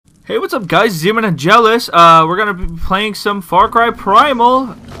Hey, what's up guys, DemonAngelis. We're gonna be playing some Far Cry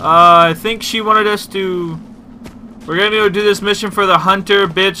Primal. I think she wanted us to... We're gonna go do this mission for the hunter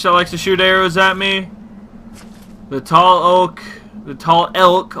bitch that likes to shoot arrows at me. The tall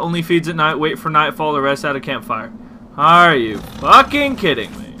elk only feeds at night, wait for nightfall to rest at a campfire. Are you fucking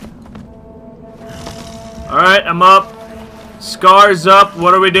kidding me? Alright, I'm up. Scar's up.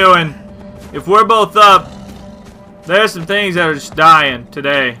 What are we doing? If we're both up, there's some things that are just dying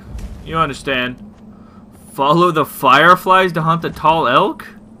today. You understand. Follow the fireflies to hunt the tall elk?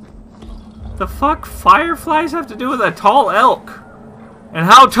 The fuck fireflies have to do with a tall elk? And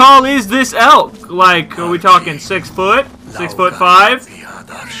how tall is this elk? Like, are we talking 6 foot?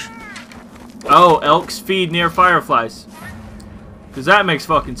 6'5"? Oh, elks feed near fireflies. Because that makes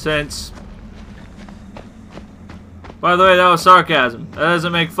fucking sense. By the way, that was sarcasm. That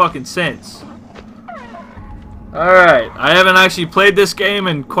doesn't make fucking sense. Alright, I haven't actually played this game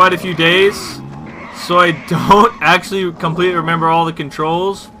in quite a few days, so I don't actually completely remember all the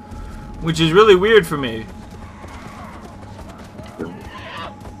controls, which is really weird for me.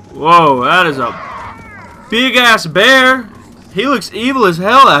 Whoa, that is a big ass bear. He looks evil as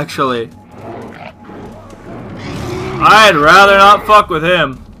hell, actually. I'd rather not fuck with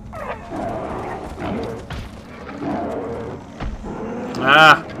him.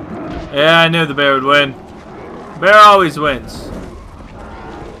 Ah, yeah, I knew the bear would win. Bear always wins.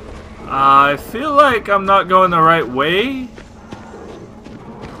 I feel like I'm not going the right way.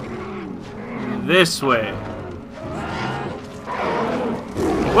 This way.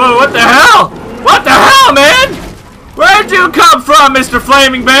 Whoa, what the hell? What the hell, man? Where'd you come from, Mr.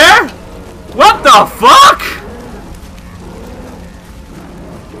 Flaming Bear? What the fuck?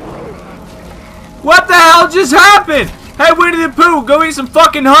 What the hell just happened? Hey, Winnie the Pooh, go eat some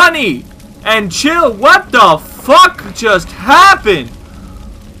fucking honey and chill. What the fuck just happened?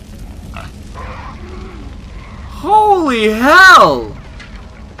 Holy hell.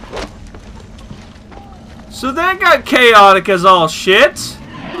 So that got chaotic as all shit.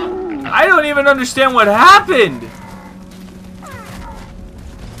 I don't even understand what happened.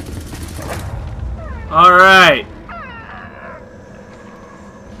 Alright.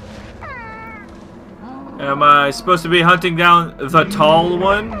 Am I supposed to be hunting down the tall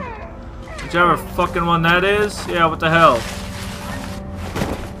one? Whichever fucking one that is? Yeah, what the hell?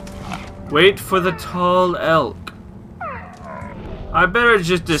 Wait for the tall elk. I better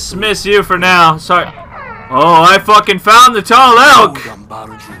just dismiss you for now. Sorry. Oh, I fucking found the tall elk!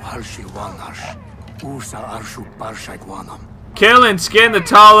 Kill and skin the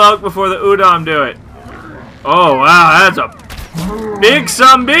tall elk before the Udam do it. Oh, wow, that's a big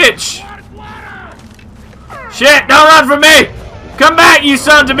sumbitch! Shit, don't run from me! Come back, you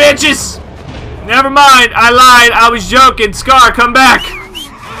sons of bitches! Never mind, I lied, I was joking. Scar, come back!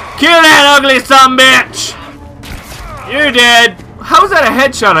 Kill that ugly sumbitch! You're dead. How was that a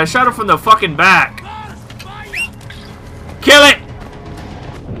headshot? I shot him from the fucking back. Kill it!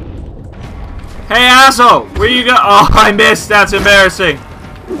 Hey, asshole! Where you go? Oh, I missed. That's embarrassing.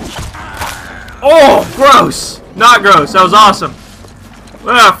 Oh, gross. Not gross. That was awesome.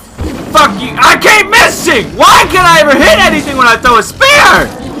 Well, fuck you. I keep missing! Why can't I ever hit anything when I throw a spear?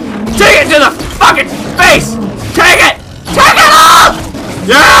 Take it to the fucking face! Take it! Take it off!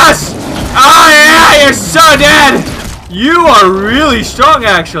 Yes! Oh yeah, you're so dead! You are really strong,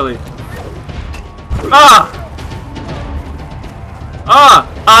 actually.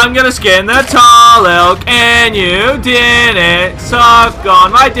 I'm gonna skin the tall elk, and you didn't suck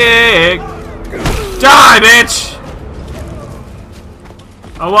on my dick. Die, bitch!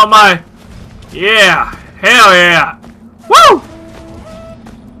 I want my... Yeah! Hell yeah! Woo!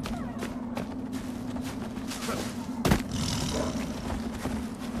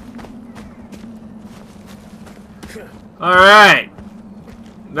 Alright.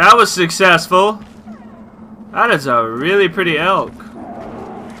 That was successful. That is a really pretty elk.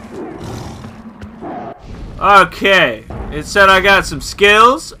 Okay. It said I got some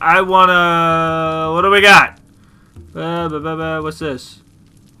skills. I wanna... What do we got? What's this?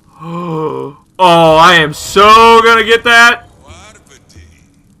 Oh, I am so gonna get that.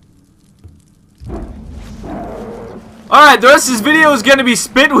 Alright, the rest of this video is gonna be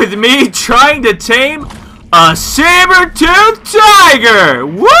spent with me trying to tame a saber-toothed tiger!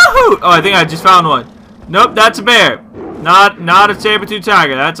 Woohoo! Oh, I think I just found one. Nope, that's a bear. Not a saber-toothed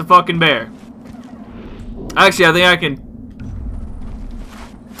tiger. That's a fucking bear. Actually, I think I can...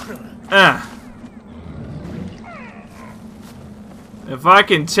 If I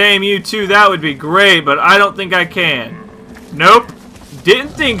can tame you two, that would be great, but I don't think I can. Nope.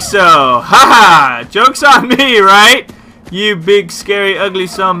 Didn't think so. Haha! Joke's on me, right? You big, scary, ugly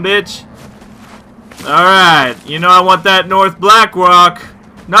son bitch. Alright, you know I want that North Black Rock.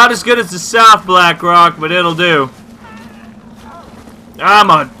 Not as good as the South Black Rock, but it'll do.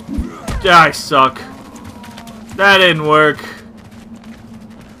 I suck. That didn't work.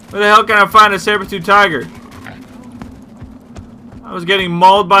 Where the hell can I find a saber-tooth tiger? I was getting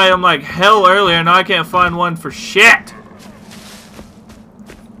mauled by him like hell earlier, now I can't find one for shit.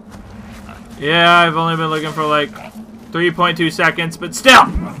 Yeah, I've only been looking for like 3.2 seconds, but still!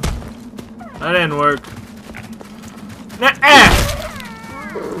 That didn't work.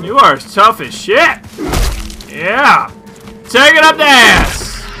 Nuh-uh. You are tough as shit! Yeah! Take it up the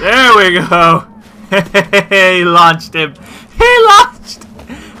ass! There we go! He launched him! He launched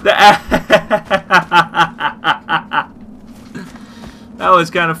the ass! That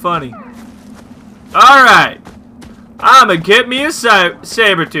was kind of funny. Alright! I'ma get me a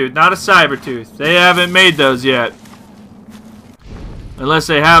saber-tooth, not a cyber-tooth. They haven't made those yet. Unless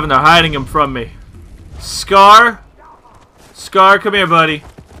they have and they're hiding them from me. Scar? Scar, come here, buddy.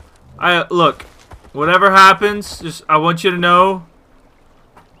 Look, whatever happens, just I want you to know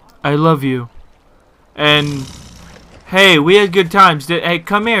I love you. And hey, we had good times. Hey,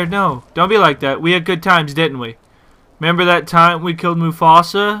 come here. No, don't be like that. We had good times, didn't we? Remember that time we killed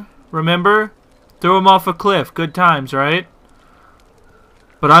Mufasa? Remember? Threw him off a cliff. Good times, right?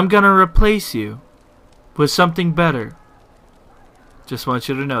 But I'm gonna replace you with something better. Just want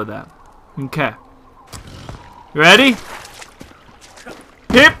you to know that. Okay. You ready?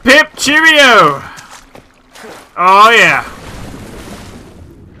 Hip hip cheerio! Oh yeah.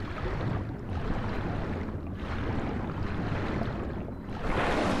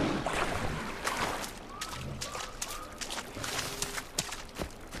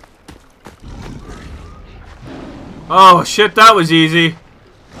 Oh shit, that was easy.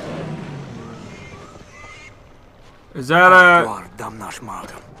 Is that a...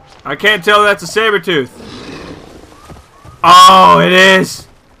 I can't tell that's a saber-tooth. Oh, it is.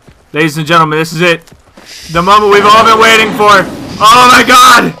 Ladies and gentlemen, this is it. The moment we've all been waiting for. Oh my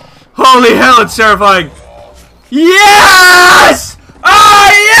god! Holy hell, it's terrifying. Yes! Oh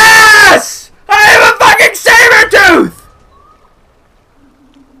yes! I have a fucking saber-tooth!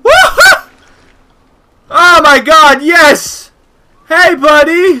 Woohoo! Oh my god, yes! Hey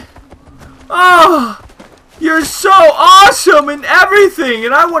buddy! Oh! You're so awesome and everything,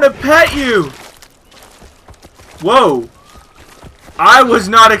 and I want to pet you. Whoa. I was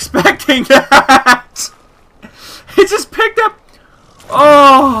not expecting that. It just picked up.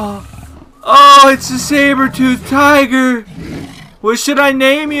 Oh. Oh, it's a saber-toothed tiger. What should I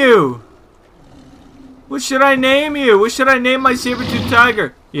name you? What should I name you? What should I name my saber-toothed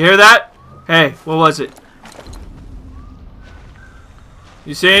tiger? You hear that? Hey, what was it?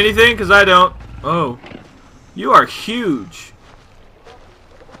 You say anything? Because I don't. Oh. You are huge.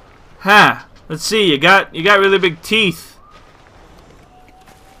 Huh. Let's see. You got really big teeth.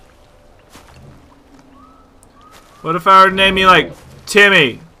 What if I were to name you like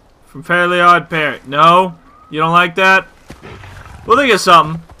Timmy from Fairly Odd Parent? No? You don't like that? We'll think of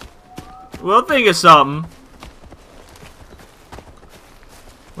something. We'll think of something.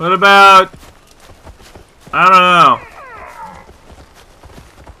 What about... I don't know.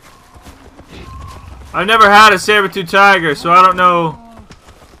 I've never had a saber-tooth tiger, so I don't know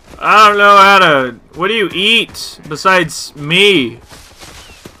how to... What do you eat besides me?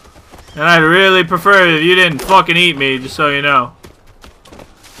 And I'd really prefer it if you didn't fucking eat me, just so you know.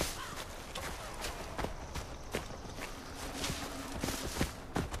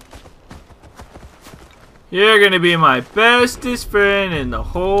 You're gonna be my bestest friend in the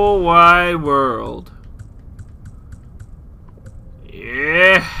whole wide world.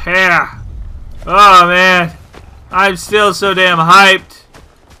 Yeah! Oh man, I'm still so damn hyped.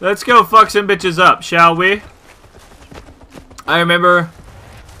 Let's go fuck some bitches up, shall we?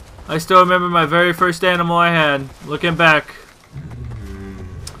 I still remember my very first animal I had. Looking back.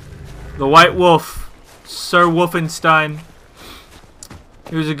 The White Wolf, Sir Wolfenstein.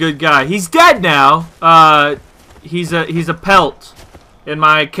 He was a good guy. He's dead now. He's a pelt in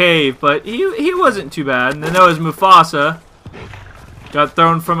my cave, but he wasn't too bad. And then there was Mufasa. Got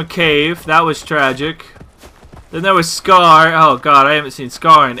thrown from a cave. That was tragic. Then there was Scar. Oh god, I haven't seen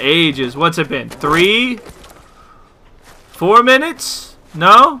Scar in ages. What's it been? 3? 4 minutes?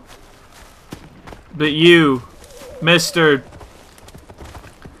 No? But you, Mr.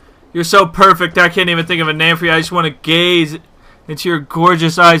 You're so perfect, I can't even think of a name for you. I just want to gaze into your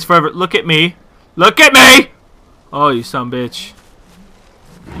gorgeous eyes forever. Look at me. Look at me! Oh, you son of a bitch.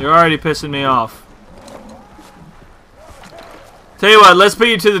 You're already pissing me off. Tell you what, let's put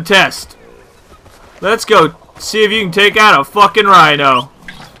you to the test. Let's go See if you can take out a fucking rhino.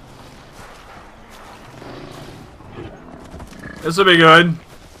 This will be good.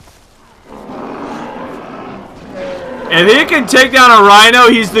 If he can take down a rhino,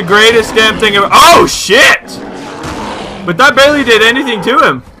 he's the greatest damn thing ever. Oh, shit! But that barely did anything to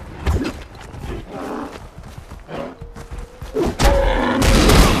him.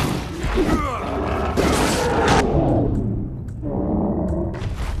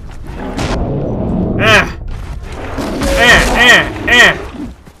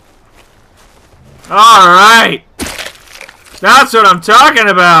 Alright. That's what I'm talking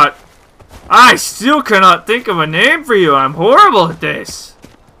about. I still cannot think of a name for you. I'm horrible at this.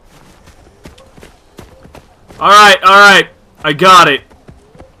 Alright, alright. I got it.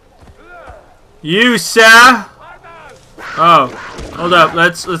 You, sir. Oh, hold up.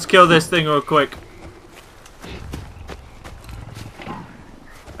 Let's kill this thing real quick.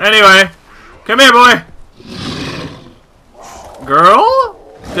 Anyway, come here, boy. Girl?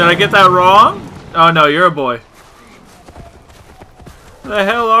 Did I get that wrong? Oh no, you're a boy. Where the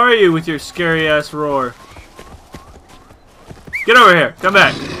hell are you with your scary ass roar? Get over here. Come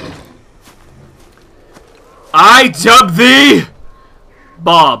back. I dub thee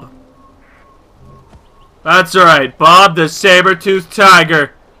Bob. That's right, Bob the saber-toothed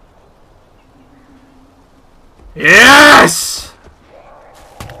tiger. Yes!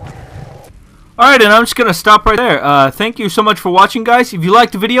 Alright, and I'm just going to stop right there. Thank you so much for watching, guys. If you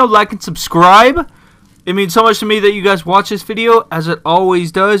liked the video, like and subscribe. It means so much to me that you guys watch this video, as it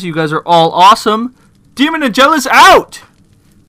always does. You guys are all awesome. DemonAngelis out!